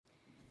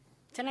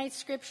Tonight's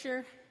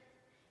scripture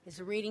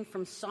is a reading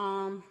from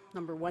Psalm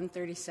number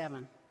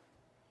 137.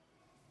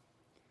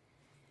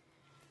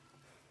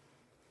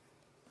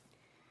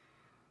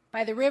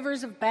 By the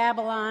rivers of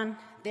Babylon,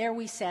 there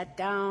we sat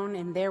down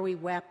and there we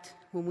wept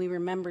when we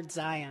remembered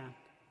Zion.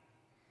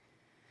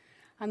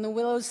 On the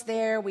willows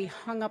there we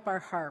hung up our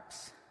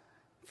harps,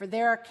 for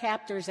there our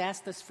captors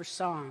asked us for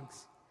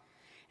songs,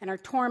 and our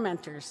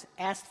tormentors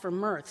asked for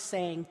mirth,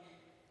 saying,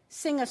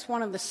 "Sing us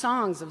one of the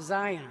songs of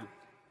Zion."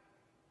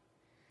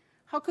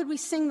 How could we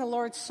sing the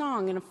Lord's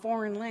song in a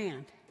foreign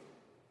land?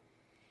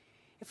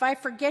 If I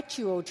forget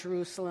you, O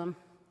Jerusalem,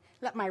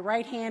 let my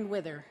right hand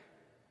wither.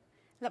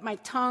 Let my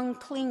tongue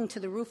cling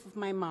to the roof of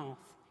my mouth,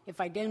 if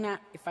I do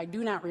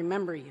not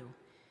remember you,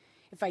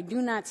 if I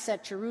do not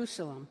set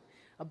Jerusalem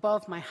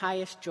above my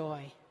highest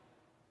joy.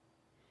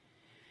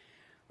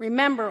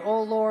 Remember,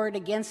 O Lord,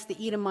 against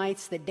the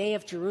Edomites the day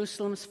of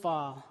Jerusalem's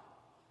fall,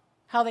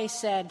 how they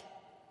said,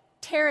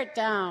 tear it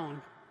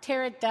down,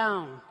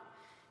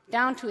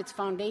 down to its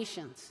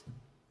foundations.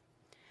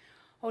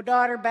 O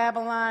daughter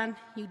Babylon,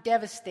 you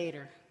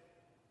devastator,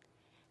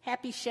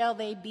 happy shall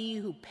they be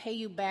who pay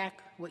you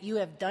back what you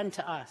have done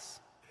to us.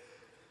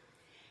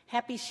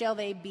 Happy shall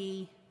they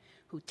be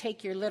who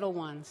take your little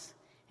ones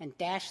and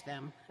dash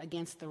them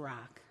against the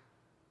rock.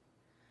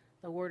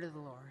 The word of the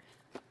Lord.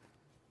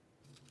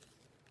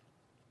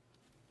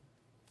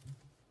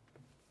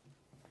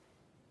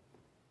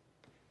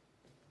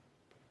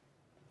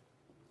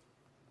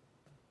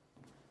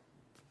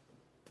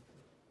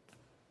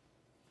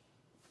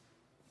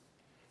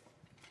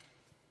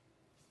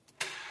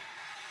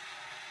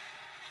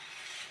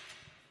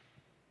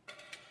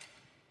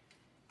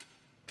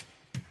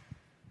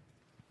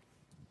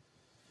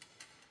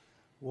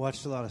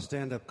 Watched a lot of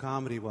stand-up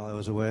comedy while I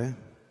was away.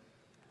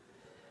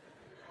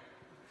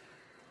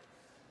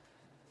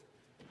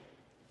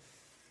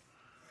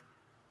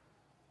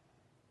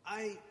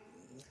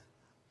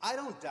 I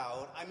don't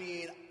doubt,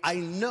 I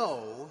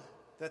know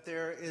that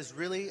there is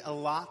really a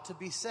lot to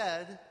be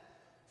said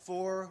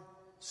for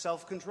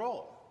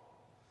self-control,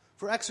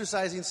 for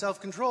exercising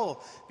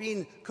self-control,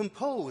 being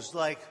composed,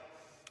 like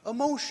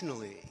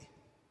emotionally,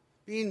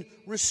 being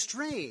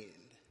restrained.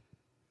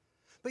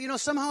 But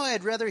somehow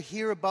I'd rather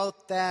hear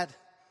about that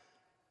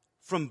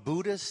from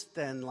Buddhists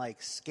than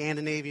like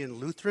Scandinavian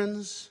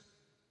Lutherans.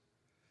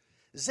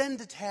 Zen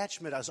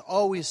detachment has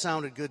always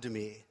sounded good to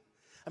me.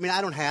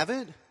 I don't have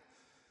it,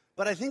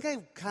 but I think I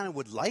kind of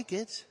would like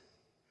it.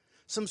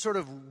 Some sort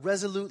of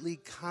resolutely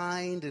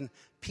kind and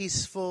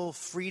peaceful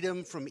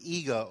freedom from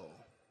ego.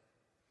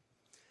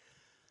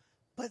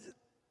 But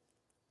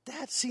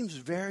that seems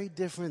very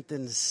different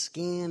than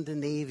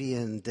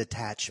Scandinavian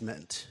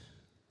detachment.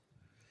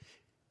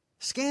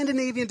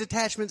 Scandinavian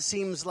detachment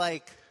seems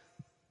like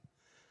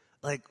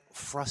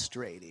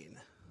frustrating.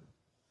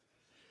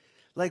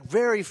 Like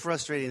very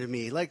frustrating to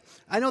me. Like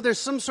I know there's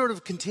some sort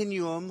of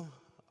continuum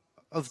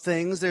of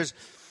things. There's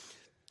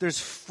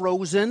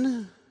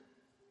frozen,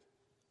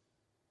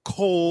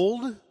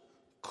 cold,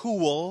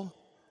 cool,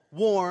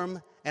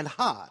 warm, and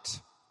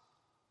hot.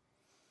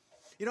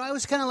 I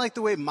always kind of like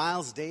the way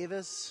Miles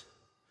Davis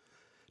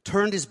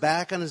turned his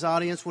back on his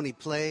audience when he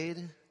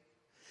played.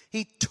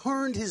 He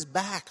turned his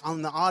back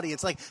on the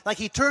audience, like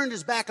he turned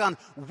his back on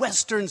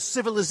Western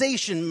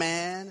civilization,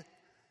 man.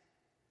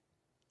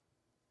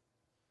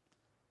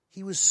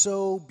 He was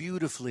so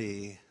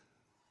beautifully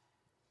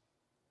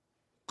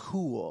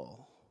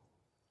cool.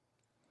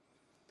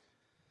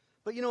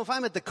 But if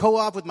I'm at the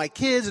co-op with my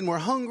kids and we're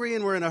hungry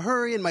and we're in a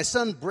hurry and my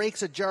son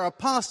breaks a jar of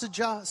pasta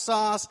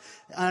sauce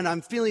and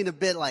I'm feeling a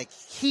bit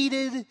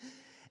heated,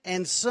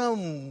 and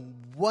some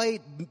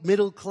white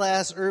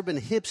middle-class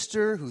urban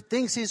hipster who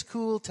thinks he's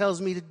cool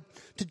tells me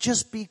to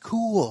just be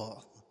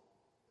cool.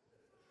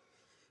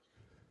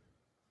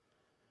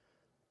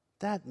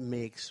 That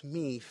makes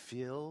me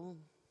feel,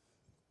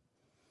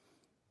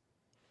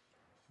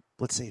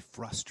 let's say,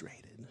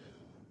 frustrated.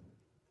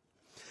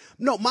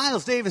 No,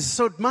 Miles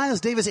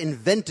Davis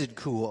invented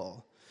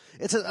cool.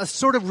 It's a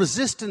sort of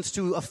resistance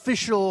to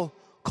official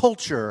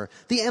culture,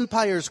 the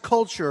empire's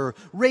culture,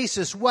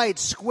 racist, white,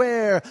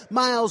 square.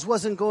 Miles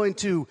wasn't going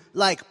to,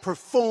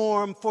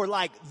 perform for,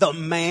 the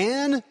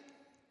man.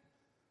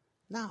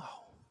 No.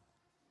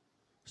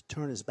 Just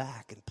turn his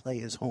back and play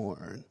his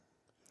horn.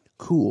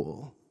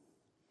 Cool.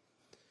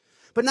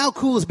 But now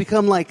cool has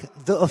become,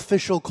 the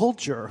official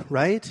culture,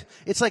 right?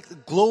 It's like a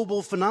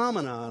global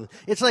phenomenon.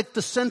 It's like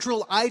the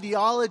central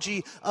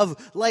ideology of,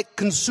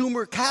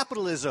 consumer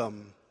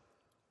capitalism.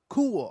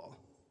 Cool.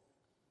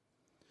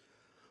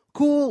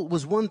 Cool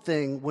was one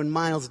thing when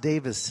Miles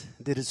Davis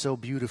did it so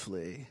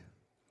beautifully.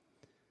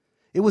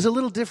 It was a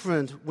little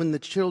different when the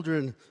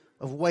children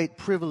of white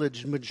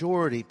privileged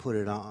majority put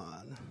it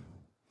on.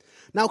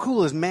 Now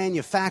cool is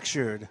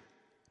manufactured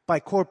by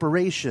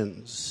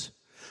corporations.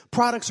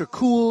 Products are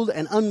cooled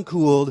and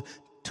uncooled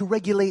to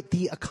regulate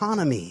the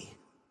economy.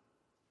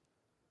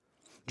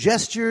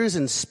 Gestures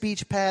and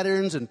speech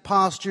patterns and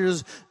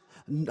postures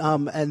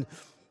and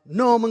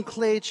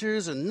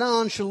nomenclatures and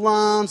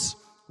nonchalance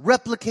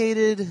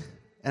replicated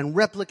and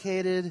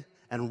replicated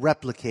and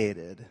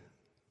replicated.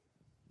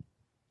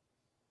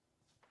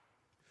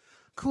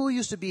 Cool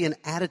used to be an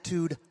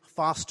attitude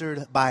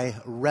fostered by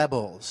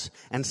rebels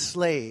and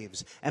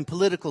slaves and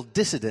political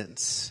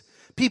dissidents,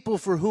 people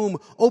for whom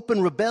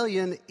open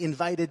rebellion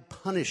invited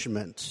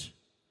punishment.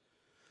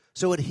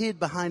 So it hid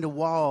behind a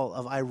wall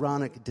of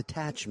ironic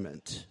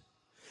detachment,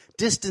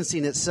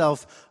 distancing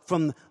itself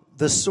from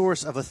the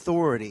source of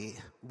authority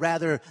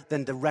rather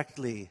than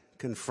directly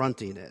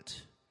confronting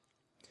it.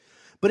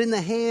 But in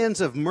the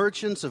hands of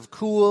merchants of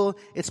cool,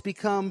 it's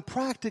become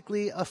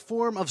practically a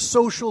form of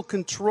social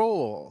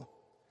control.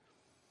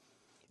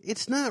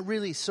 It's not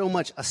really so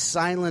much a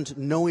silent,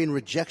 knowing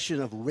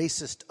rejection of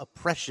racist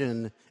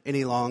oppression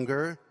any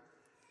longer.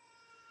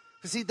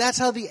 You see, that's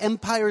how the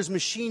empire's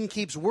machine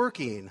keeps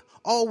working,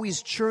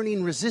 always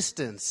churning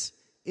resistance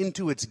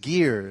into its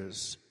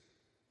gears.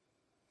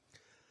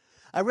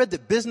 I read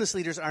that business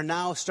leaders are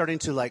now starting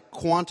to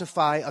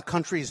quantify a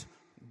country's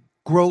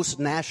gross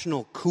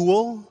national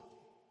cool.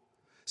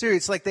 Seriously,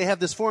 it's like they have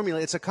this formula.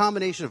 It's a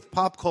combination of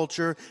pop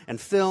culture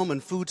and film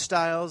and food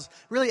styles.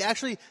 Really,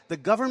 actually, the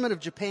government of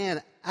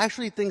Japan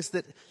actually thinks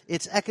that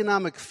its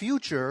economic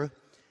future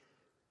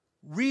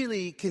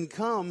really can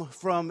come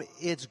from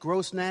its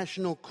gross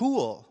national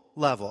cool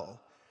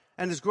level.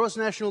 And its gross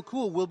national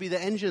cool will be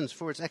the engines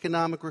for its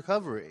economic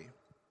recovery.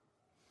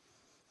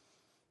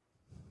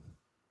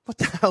 What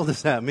the hell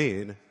does that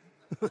mean?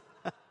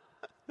 I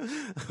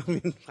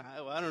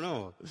don't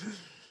know.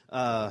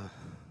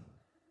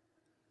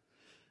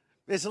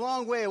 It's a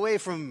long way away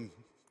from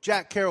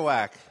Jack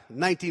Kerouac,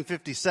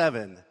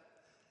 1957.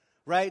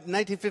 Right? In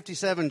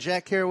 1957,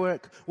 Jack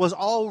Kerouac was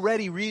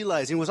already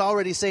realizing, was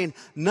already saying,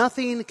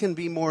 nothing can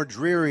be more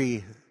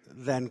dreary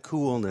than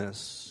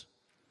coolness.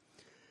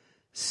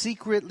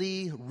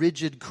 Secretly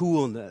rigid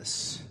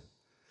coolness.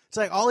 It's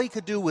like all he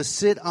could do was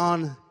sit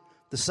on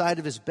the side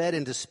of his bed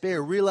in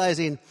despair,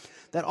 realizing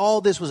that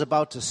all this was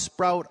about to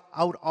sprout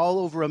out all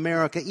over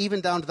America,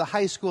 even down to the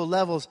high school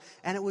levels,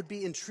 and it would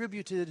be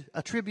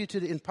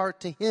attributed in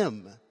part to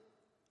him.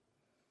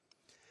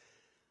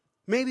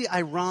 Maybe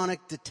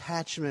ironic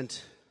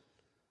detachment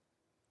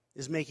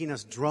is making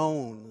us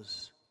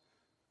drones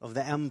of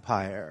the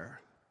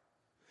empire,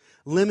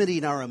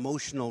 limiting our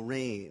emotional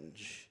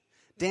range,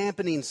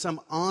 dampening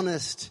some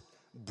honest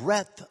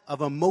breadth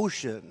of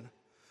emotion,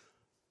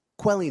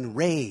 quelling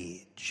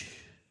rage.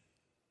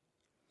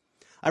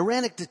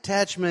 Ironic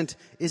detachment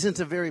isn't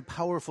a very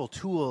powerful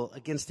tool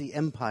against the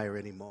empire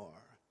anymore.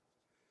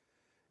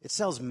 It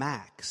sells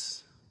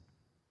Macs.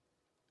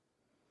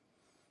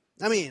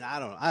 I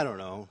don't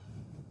know.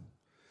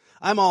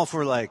 I'm all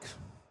for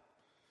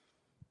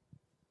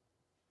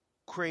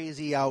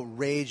crazy,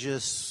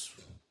 outrageous,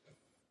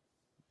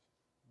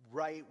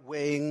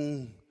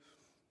 right-wing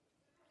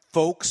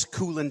folks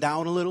cooling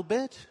down a little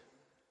bit.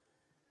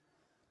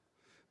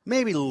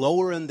 Maybe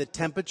lowering the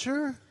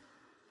temperature.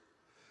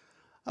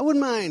 I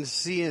wouldn't mind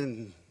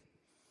seeing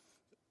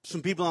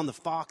some people on the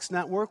Fox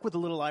network with a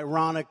little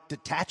ironic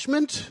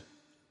detachment.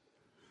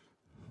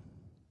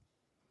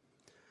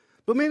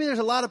 But maybe there's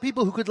a lot of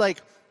people who could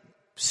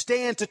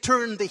stand to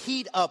turn the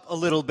heat up a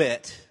little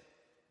bit.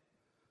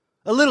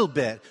 A little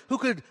bit. Who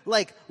could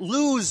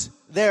lose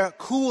their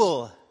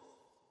cool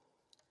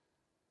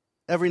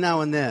every now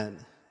and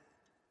then.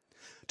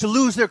 To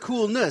lose their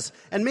coolness.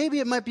 And maybe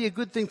it might be a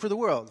good thing for the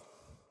world.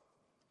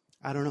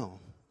 I don't know.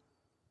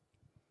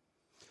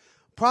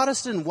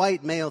 Protestant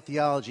white male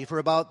theology for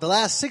about the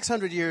last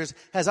 600 years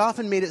has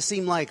often made it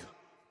seem like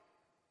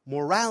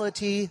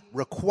morality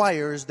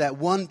requires that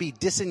one be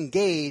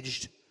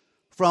disengaged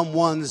from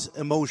one's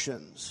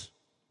emotions.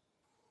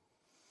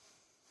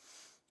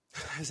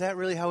 Is that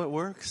really how it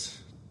works?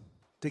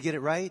 To get it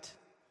right?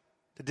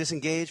 To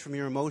disengage from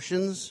your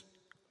emotions?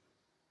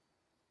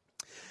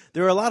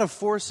 There are a lot of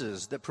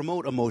forces that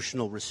promote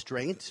emotional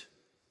restraint.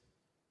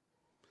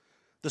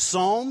 The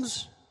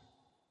Psalms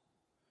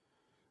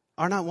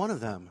are not one of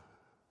them.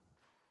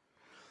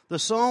 The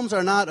Psalms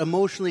are not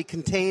emotionally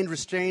contained,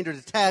 restrained, or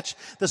detached.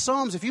 The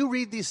Psalms, if you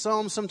read these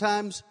Psalms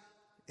sometimes,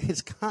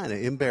 it's kind of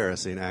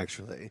embarrassing,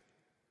 actually.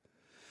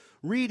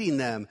 Reading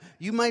them,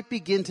 you might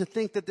begin to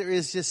think that there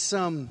is just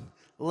some,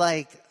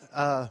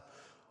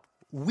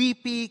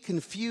 weepy,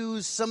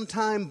 confused,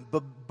 sometime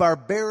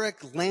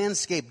barbaric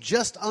landscape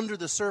just under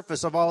the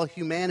surface of all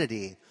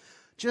humanity.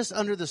 Just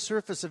under the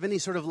surface of any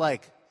sort of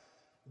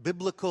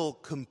biblical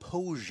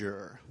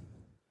composure,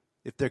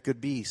 if there could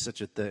be such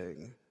a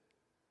thing.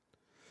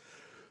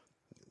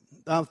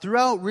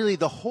 Throughout really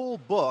the whole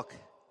book,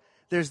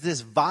 there's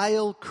this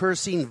vile,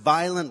 cursing,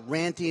 violent,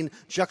 ranting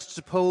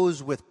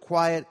juxtaposed with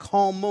quiet,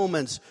 calm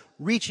moments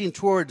reaching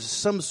towards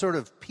some sort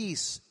of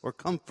peace or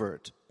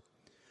comfort.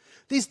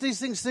 These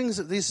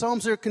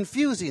psalms are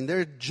confusing.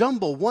 They're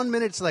jumble. 1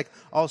 minute it's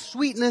all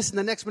sweetness, and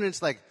the next minute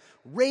it's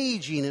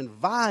raging and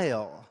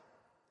vile.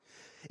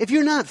 If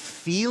you're not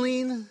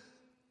feeling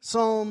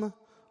Psalm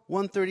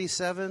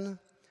 137,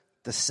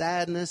 the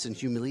sadness and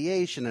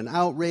humiliation and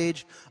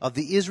outrage of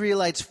the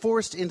Israelites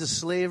forced into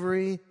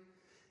slavery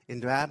in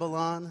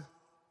Babylon,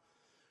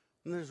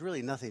 and there's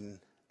really nothing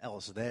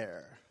else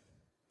there.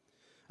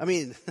 I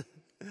mean,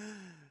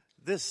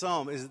 this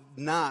psalm is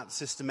not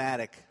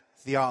systematic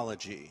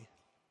theology.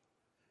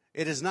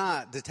 It is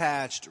not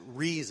detached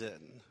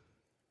reason.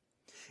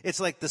 It's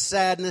like the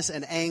sadness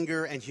and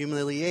anger and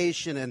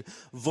humiliation and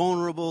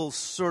vulnerable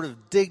sort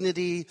of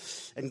dignity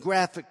and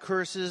graphic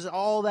curses,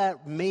 all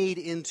that made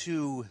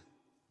into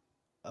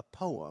a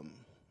poem.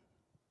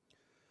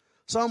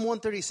 Psalm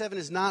 137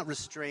 is not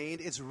restrained.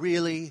 It's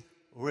really,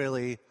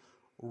 really,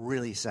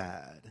 really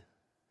sad.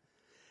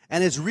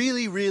 And it's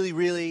really, really,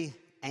 really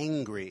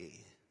angry.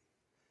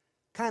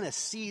 Kind of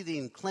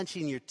seething,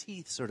 clenching your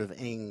teeth sort of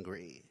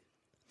angry.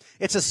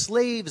 It's a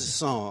slave's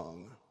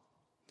song.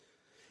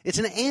 It's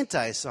an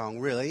anti-song,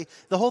 really.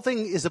 The whole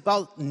thing is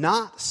about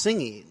not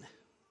singing.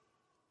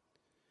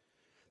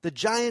 The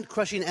giant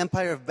crushing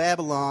empire of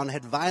Babylon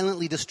had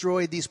violently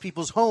destroyed these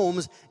people's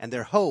homes and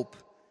their hope.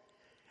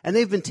 And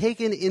they've been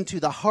taken into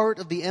the heart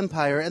of the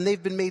empire, and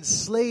they've been made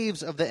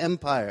slaves of the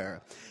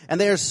empire.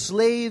 And they're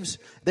slaving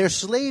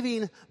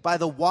by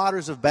the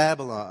waters of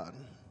Babylon.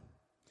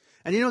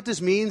 And you know what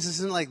this means? This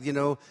isn't like,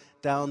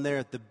 down there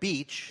at the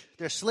beach.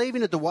 They're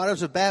slaving at the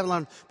waters of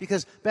Babylon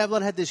because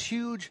Babylon had this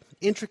huge,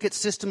 intricate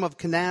system of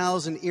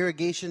canals and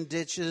irrigation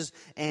ditches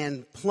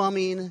and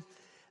plumbing.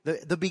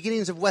 The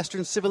beginnings of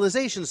Western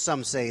civilization,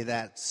 some say,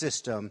 that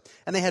system.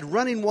 And they had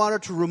running water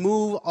to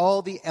remove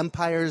all the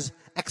empire's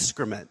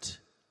excrement.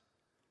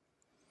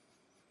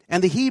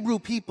 And the Hebrew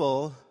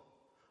people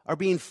are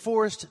being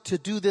forced to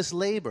do this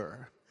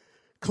labor,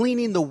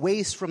 cleaning the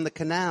waste from the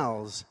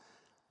canals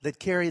that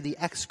carry the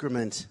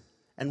excrement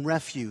and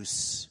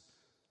refuse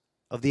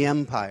of the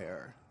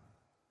empire.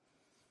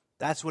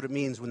 That's what it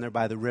means when they're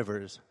by the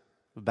rivers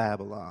of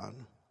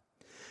Babylon.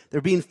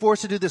 They're being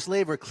forced to do this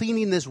labor,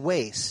 cleaning this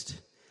waste.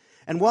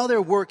 And while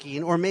they're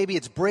working, or maybe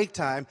it's break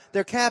time,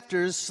 their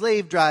captors,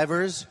 slave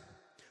drivers,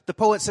 the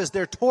poet says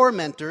their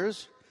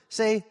tormentors,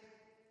 say,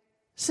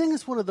 "Sing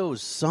us one of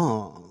those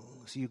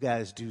songs you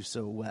guys do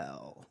so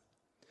well.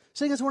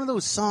 Sing us one of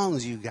those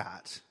songs you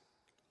got.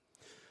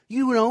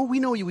 We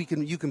know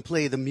you can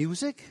play the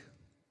music."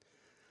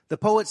 The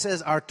poet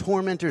says our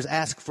tormentors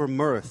ask for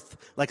mirth,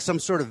 like some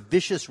sort of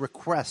vicious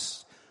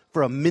request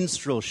for a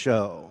minstrel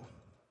show.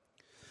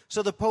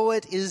 So the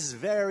poet is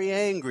very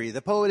angry.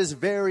 The poet is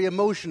very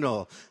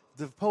emotional.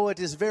 The poet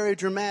is very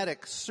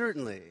dramatic,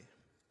 certainly.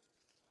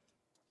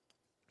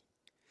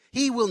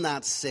 He will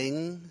not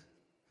sing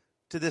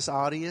to this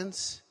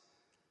audience.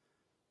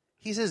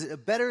 He says,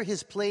 better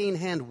his playing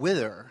hand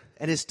wither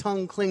and his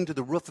tongue cling to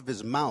the roof of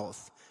his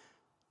mouth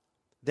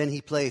than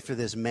he play for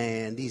this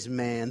man,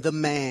 the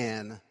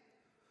man,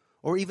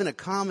 or even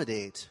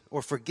accommodate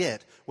or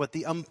forget what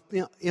the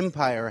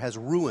empire has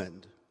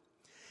ruined.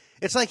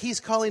 It's like he's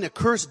calling a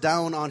curse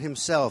down on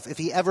himself if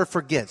he ever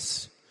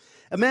forgets.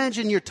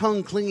 Imagine your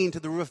tongue clinging to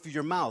the roof of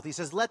your mouth. He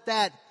says, let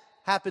that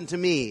happen to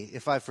me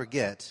if I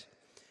forget.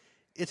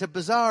 It's a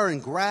bizarre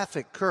and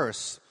graphic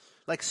curse,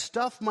 like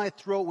stuff my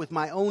throat with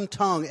my own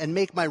tongue and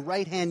make my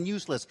right hand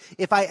useless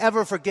if I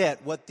ever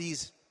forget what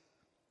these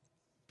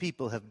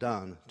people have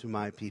done to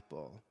my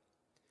people.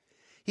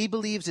 He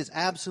believes it's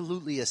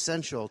absolutely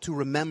essential to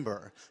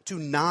remember, to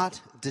not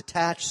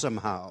detach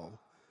somehow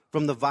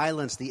from the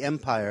violence the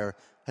empire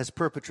has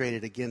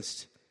perpetrated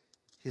against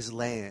his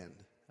land,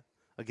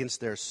 against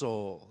their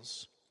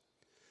souls.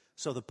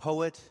 So the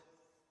poet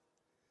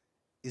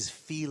is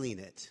feeling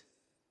it.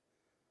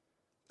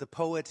 The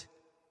poet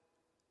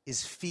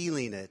is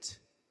feeling it,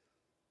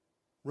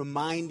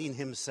 reminding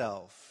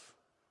himself,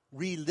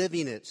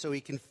 reliving it so he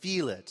can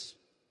feel it.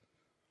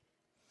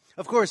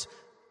 Of course,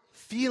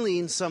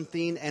 feeling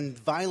something and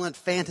violent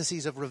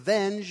fantasies of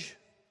revenge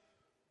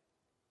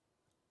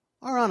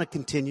are on a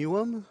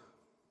continuum.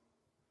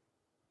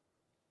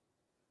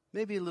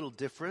 Maybe a little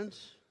different,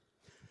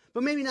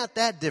 but maybe not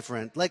that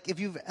different. Like if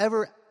you've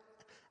ever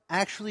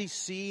actually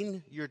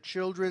seen your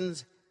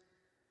children's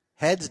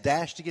heads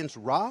dashed against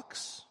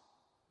rocks.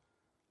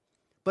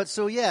 But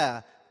so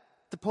yeah,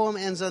 the poem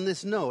ends on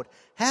this note.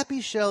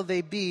 Happy shall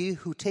they be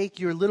who take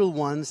your little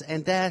ones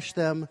and dash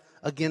them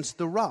against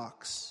the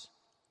rocks.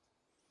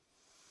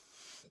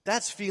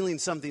 That's feeling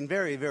something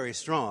very, very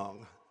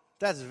strong.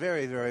 That's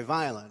very, very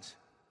violent.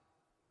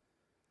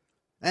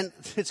 And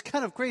it's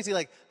kind of crazy,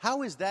 like,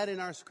 how is that in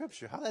our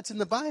scripture? How that's in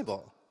the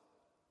Bible?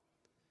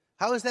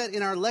 How is that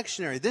in our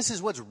lectionary? This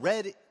is what's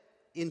read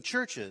in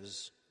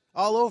churches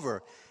all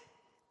over.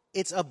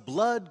 It's a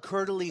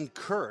blood-curdling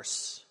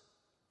curse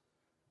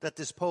that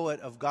this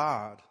poet of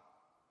God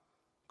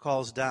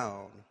calls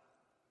down.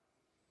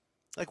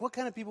 Like, what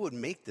kind of people would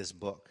make this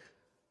book?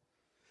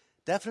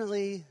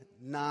 Definitely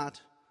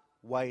not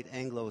white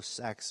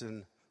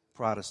Anglo-Saxon,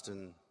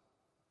 Protestant,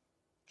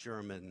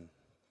 German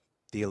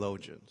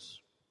theologians.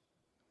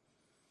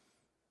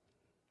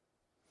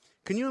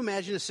 Can you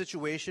imagine a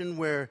situation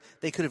where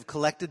they could have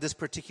collected this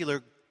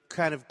particular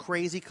kind of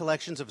crazy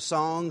collections of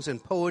songs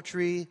and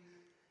poetry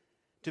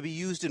to be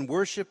used in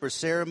worship or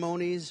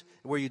ceremonies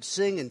where you'd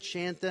sing and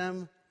chant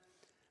them?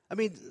 I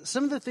mean,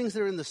 some of the things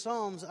that are in the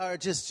Psalms are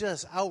just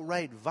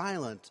outright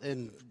violent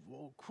and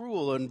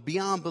cruel and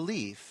beyond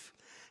belief.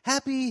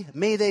 Happy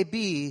may they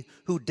be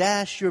who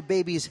dash your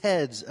babies'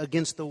 heads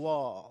against the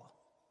wall.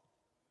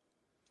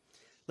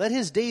 Let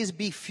his days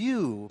be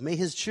few. May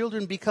his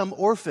children become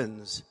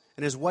orphans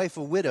and his wife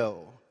a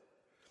widow.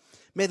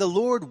 May the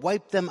Lord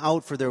wipe them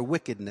out for their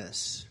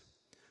wickedness.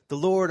 The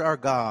Lord our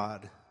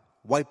God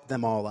wipe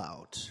them all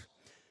out.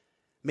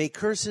 May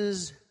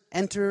curses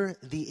enter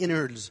the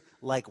innards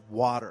like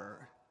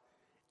water,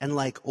 and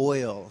like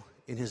oil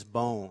in his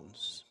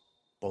bones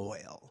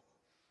boil.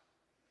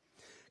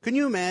 Can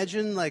you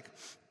imagine like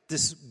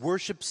this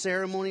worship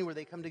ceremony where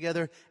they come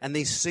together and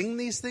they sing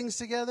these things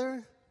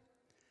together?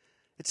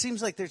 It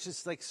seems like they're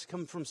just like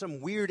come from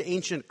some weird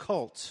ancient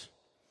cult,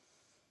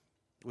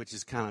 which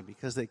is kind of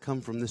because they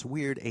come from this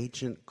weird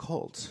ancient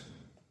cult.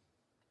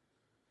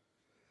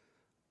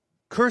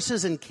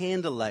 Curses and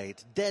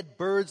candlelight, dead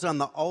birds on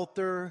the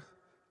altar,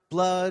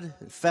 blood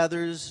and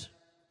feathers,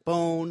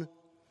 bone.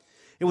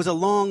 It was a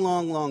long,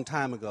 long, long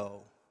time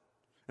ago,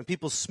 and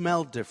people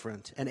smelled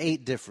different and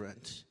ate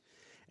different,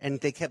 and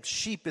they kept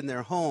sheep in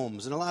their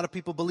homes, and a lot of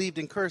people believed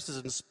in curses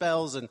and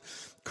spells, and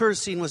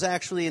cursing was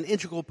actually an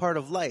integral part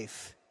of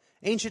life.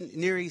 Ancient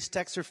Near East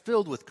texts are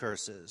filled with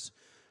curses,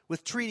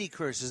 with treaty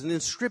curses and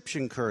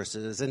inscription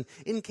curses and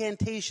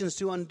incantations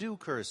to undo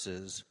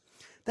curses.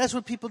 That's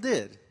what people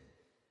did.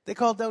 They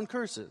called down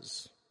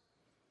curses.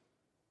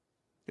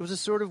 It was a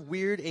sort of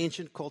weird,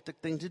 ancient, cultic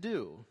thing to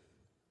do.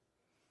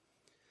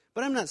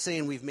 But I'm not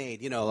saying we've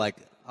made, like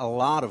a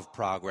lot of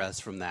progress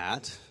from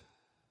that.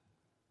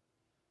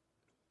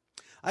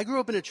 I grew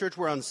up in a church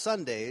where on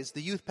Sundays,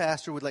 the youth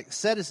pastor would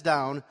set us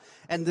down,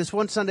 and this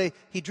one Sunday,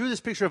 he drew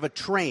this picture of a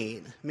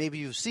train. Maybe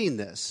you've seen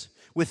this,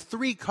 with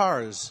 3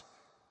 cars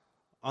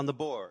on the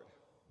board.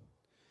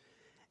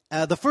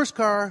 The first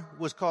car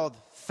was called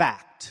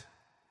Fact,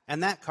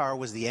 and that car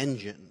was the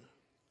engine.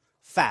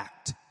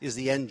 Fact is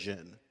the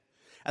engine.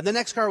 And the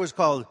next car was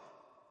called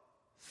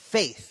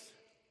Faith,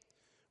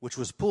 which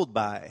was pulled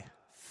by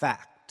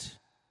Fact.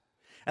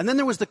 And then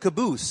there was the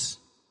caboose,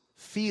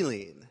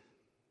 Feeling.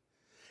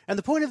 And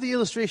the point of the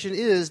illustration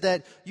is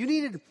that you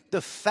needed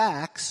the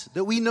facts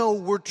that we know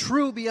were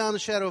true beyond a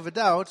shadow of a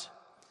doubt,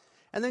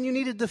 and then you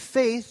needed the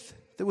faith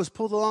that was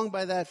pulled along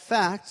by that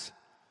fact.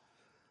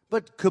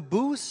 But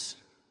caboose,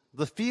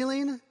 the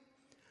feeling,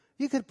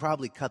 you could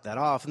probably cut that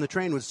off and the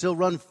train would still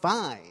run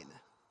fine.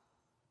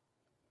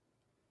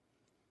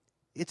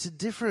 It's a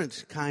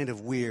different kind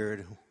of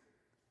weird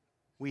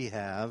we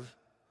have.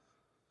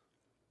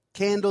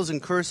 Candles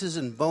and curses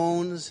and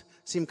bones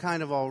seem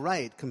kind of all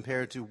right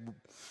compared to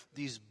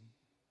these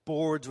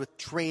boards with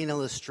train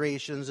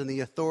illustrations and the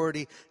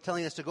authority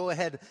telling us to go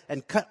ahead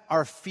and cut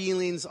our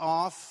feelings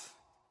off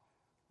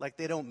like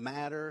they don't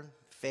matter.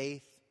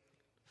 Faith,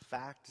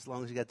 fact, as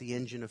long as you got the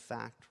engine of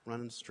fact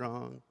running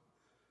strong.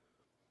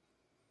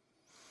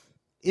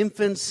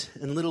 Infants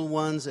and little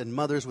ones and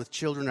mothers with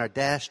children are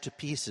dashed to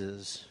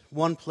pieces,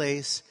 one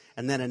place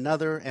and then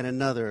another and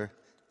another,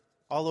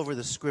 all over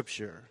the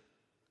Scripture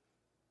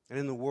and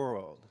in the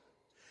world.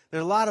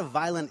 There's a lot of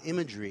violent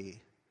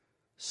imagery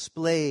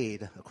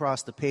splayed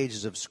across the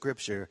pages of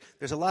Scripture.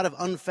 There's a lot of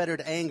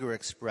unfettered anger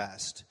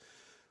expressed.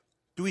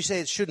 Do we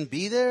say it shouldn't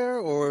be there,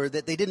 or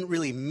that they didn't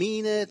really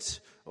mean it,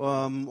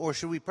 or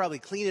should we probably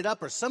clean it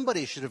up, or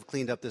somebody should have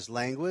cleaned up this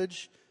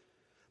language?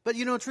 But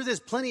truth is,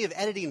 plenty of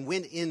editing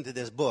went into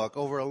this book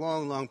over a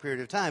long, long period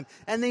of time,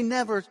 and they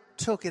never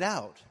took it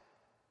out.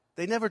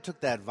 They never took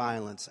that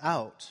violence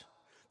out.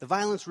 The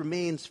violence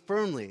remains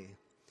firmly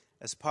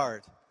as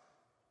part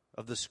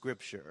of the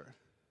Scripture.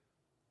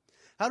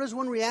 How does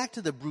one react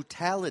to the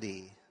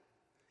brutality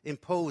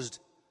imposed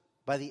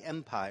by the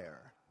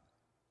empire?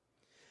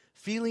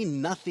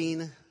 Feeling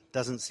nothing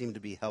doesn't seem to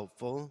be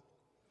helpful,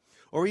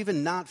 or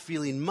even not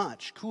feeling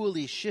much,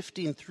 coolly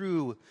shifting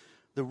through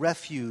the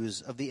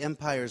refuse of the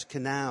empire's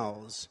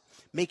canals,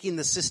 making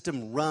the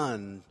system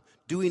run,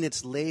 doing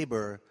its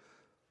labor.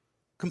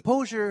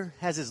 Composure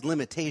has its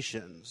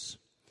limitations.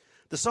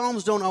 The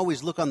Psalms don't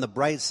always look on the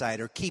bright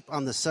side or keep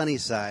on the sunny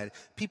side.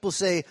 People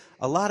say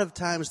a lot of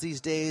times these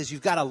days,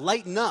 you've got to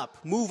lighten up,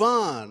 move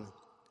on.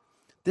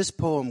 This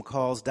poem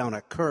calls down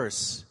a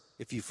curse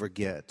if you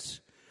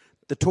forget.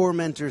 The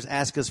tormentors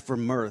ask us for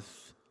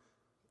mirth.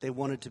 They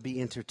wanted to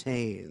be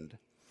entertained.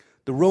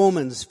 The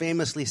Romans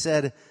famously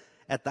said,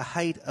 at the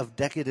height of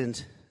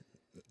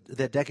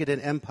the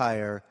decadent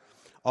empire,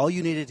 all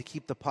you needed to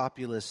keep the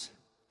populace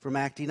from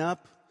acting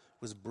up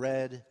was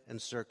bread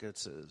and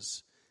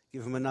circuses.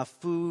 Give them enough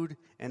food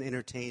and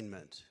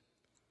entertainment,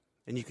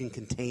 and you can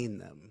contain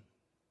them.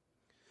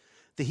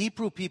 The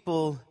Hebrew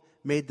people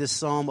made this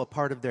psalm a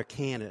part of their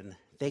canon.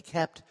 They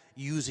kept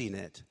using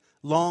it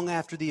long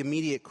after the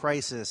immediate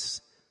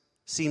crisis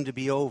seemed to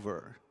be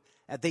over.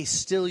 And they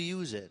still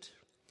use it.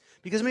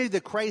 Because maybe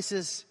the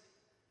crisis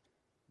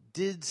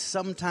did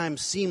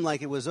sometimes seem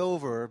like it was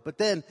over, but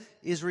then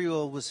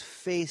Israel was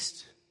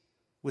faced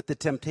with the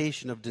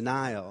temptation of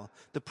denial,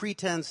 the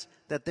pretense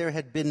that there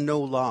had been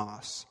no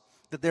loss,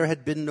 that there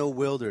had been no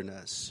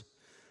wilderness.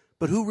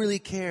 But who really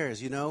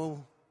cares,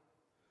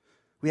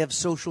 We have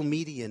social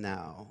media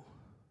now.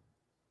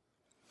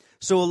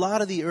 So a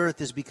lot of the earth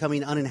is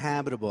becoming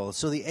uninhabitable.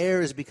 So the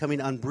air is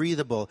becoming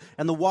unbreathable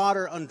and the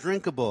water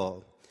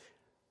undrinkable.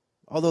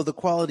 Although the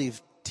quality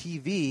of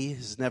TV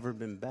has never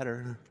been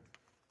better.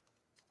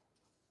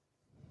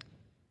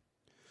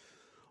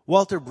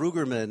 Walter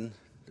Brueggemann,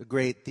 a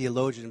great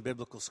theologian and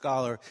biblical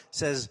scholar,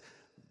 says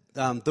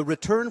the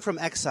return from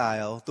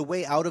exile, the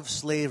way out of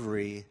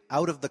slavery,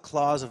 out of the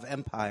claws of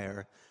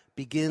empire,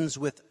 begins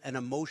with an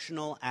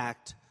emotional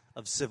act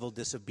of civil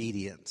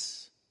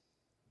disobedience.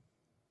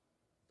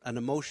 An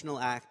emotional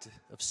act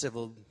of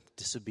civil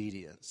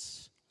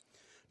disobedience.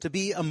 To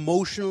be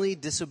emotionally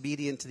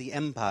disobedient to the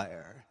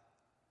empire.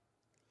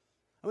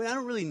 I mean, I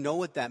don't really know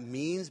what that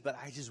means, but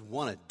I just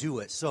want to do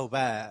it so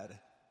bad.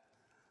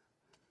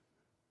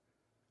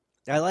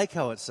 I like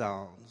how it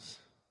sounds.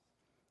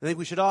 I think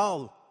we should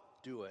all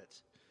do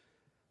it.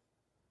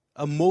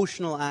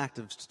 Emotional act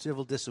of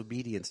civil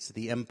disobedience to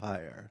the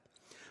empire.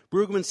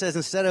 Brueggemann says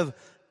instead of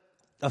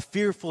a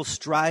fearful,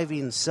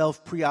 striving,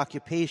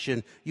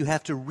 self-preoccupation, you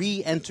have to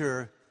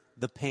re-enter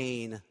the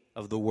pain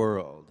of the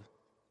world.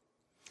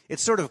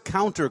 It's sort of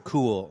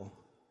counter-cool.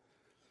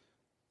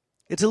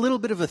 It's a little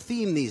bit of a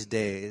theme these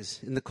days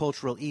in the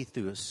cultural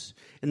ethos,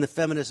 in the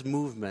feminist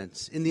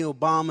movements, in the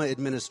Obama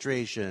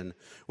administration.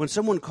 When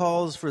someone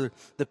calls for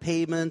the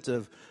payment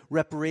of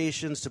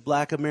reparations to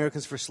black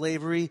Americans for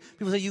slavery,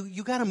 people say,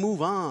 you got to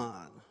move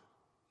on.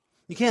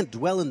 You can't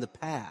dwell in the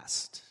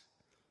past.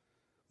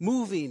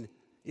 Moving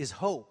is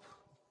hope.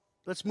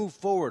 Let's move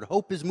forward.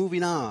 Hope is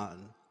moving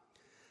on.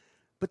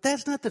 But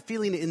that's not the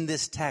feeling in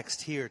this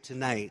text here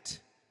tonight.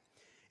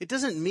 It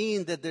doesn't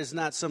mean that there's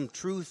not some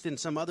truth in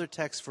some other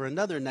text for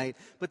another night,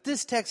 but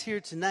this text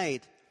here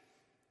tonight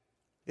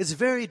is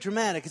very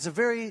dramatic. It's a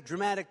very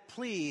dramatic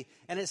plea,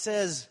 and it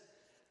says,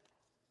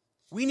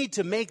 we need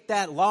to make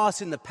that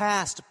loss in the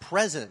past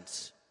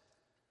present.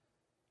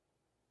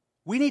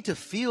 We need to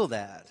feel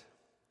that.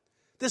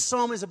 This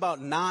psalm is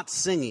about not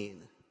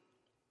singing.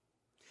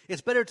 It's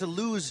better to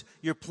lose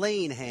your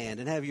playing hand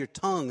and have your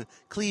tongue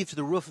cleave to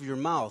the roof of your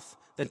mouth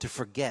than to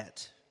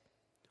forget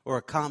or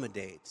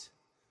accommodate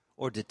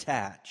or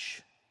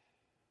detach.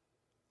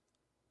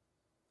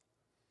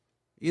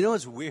 You know,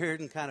 it's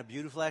weird and kind of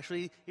beautiful,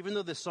 actually. Even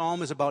though the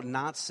psalm is about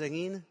not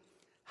singing,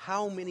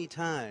 how many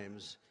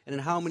times and in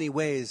how many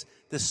ways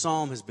this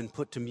psalm has been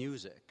put to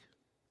music.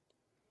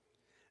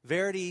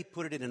 Verdi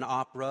put it in an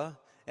opera,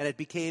 and it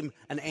became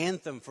an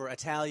anthem for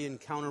Italian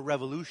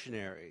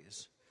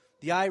counter-revolutionaries.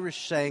 The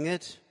Irish sang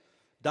it.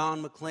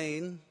 Don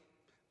McLean,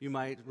 you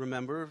might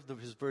remember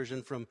his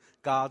version from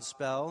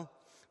Godspell.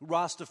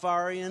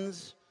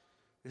 Rastafarians,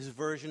 his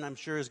version I'm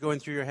sure is going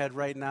through your head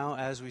right now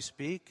as we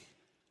speak.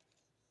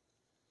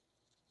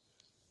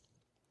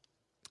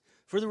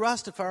 For the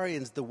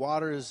Rastafarians, the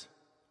waters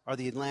are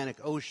the Atlantic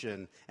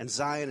Ocean, and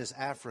Zion is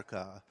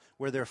Africa,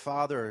 where their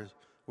fathers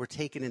were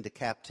taken into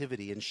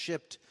captivity and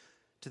shipped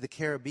to the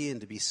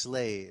Caribbean to be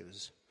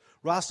slaves.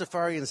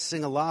 Rastafarians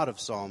sing a lot of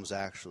psalms,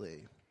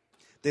 actually.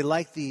 They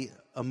like the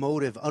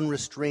emotive,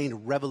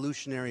 unrestrained,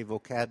 revolutionary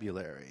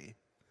vocabulary.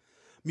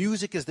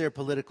 Music is their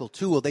political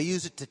tool. They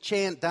use it to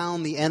chant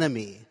down the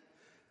enemy,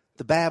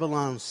 the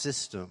Babylon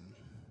system,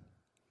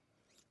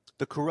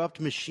 the corrupt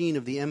machine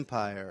of the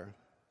empire.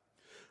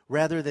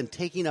 Rather than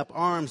taking up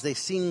arms, they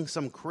sing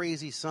some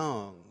crazy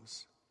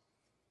songs.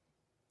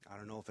 I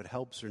don't know if it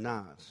helps or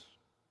not.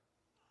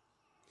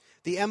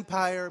 The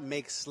empire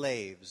makes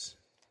slaves.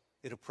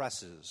 It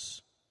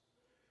oppresses,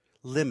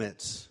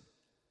 limits,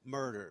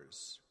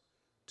 murders,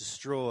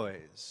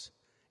 destroys.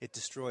 It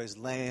destroys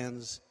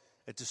lands.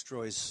 It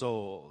destroys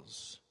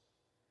souls.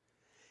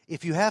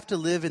 If you have to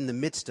live in the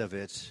midst of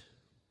it,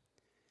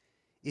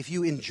 if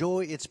you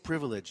enjoy its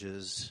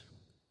privileges,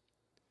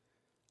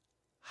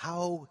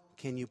 how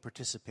can you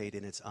participate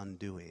in its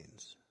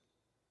undoings?